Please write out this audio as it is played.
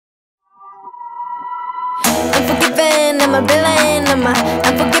Unforgiven, I'm a villain, I'm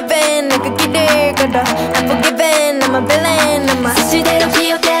unforgiven, 내가 길을 걸어 Unforgiven, I'm a villain, I'm 사실대로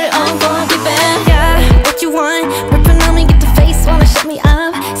기억될 Unforgiven. Yeah, what you want, 불편함이 get the face, wanna shut me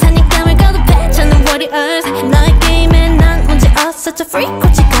up. 사냥감을 거듭해, 찾는 warriors. 너의 게임에 난 문제 없어, such a freak,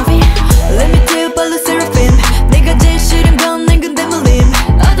 고치가비. Let me tell you about 르세라핌. 내가 제일 싫은 건 내 근데 물림.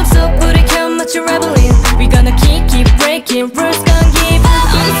 어둠 속 불을 켜 맞춰 rebelling. We gonna keep breaking rules, gonna give up.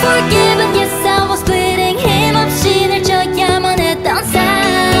 Unforgiven, yes I was bleeding. 힘없이 늘 져야만 했던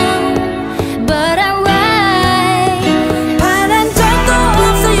삶. But I'm right. 바란 적도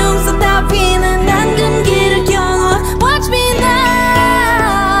없어 용서 따위는 난 금기를 겨눠. Watch me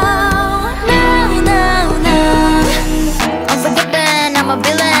now. Now, now, now. Unforgiven, I'm a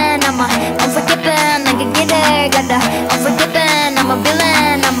villain. I'm unforgiven, 내게 길을 가다. Unforgiven, I'm a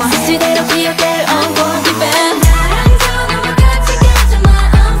villain. I'm 사실대로 기억될 Unforgiven.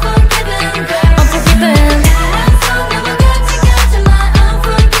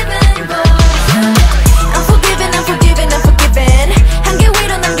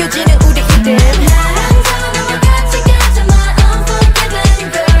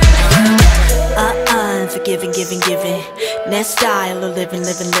 Giving 내 스타일로 living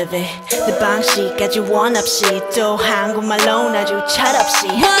내 방식 아주 원 없이 또 한국말로 아주 철없이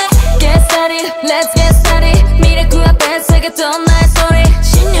Get started, let's get started 미래 그 앞에 새겼던 나의 소리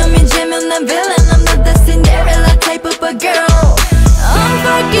신념이 재면 난 villain I'm not the Cinderella type of a girl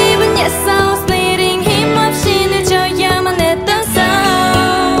Unforgiven, yes I was bleeding 힘없이 늦어야만 했던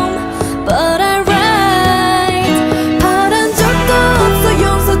싸움 But I'm right 바란 적도 없어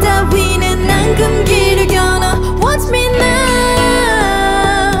용서 따위는 난 금기를 겨눠 Watch me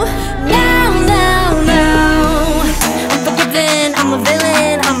now, now, now, now. Unforgiven, I'm a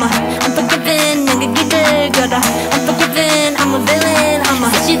villain. Unforgiven, 내가 길을 걸어. Unforgiven, I'm a villain.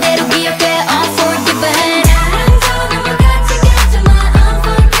 사실대로 기억해. Unforgiven.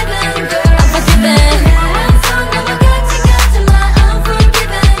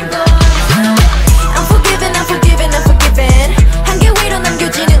 Unforgiven, unforgiven. 한계 위로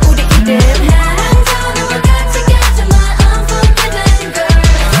남겨지는 우리 이름.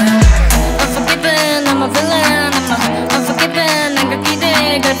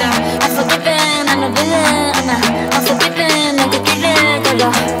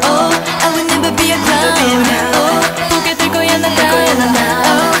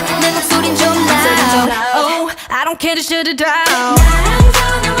 Care to shut it down.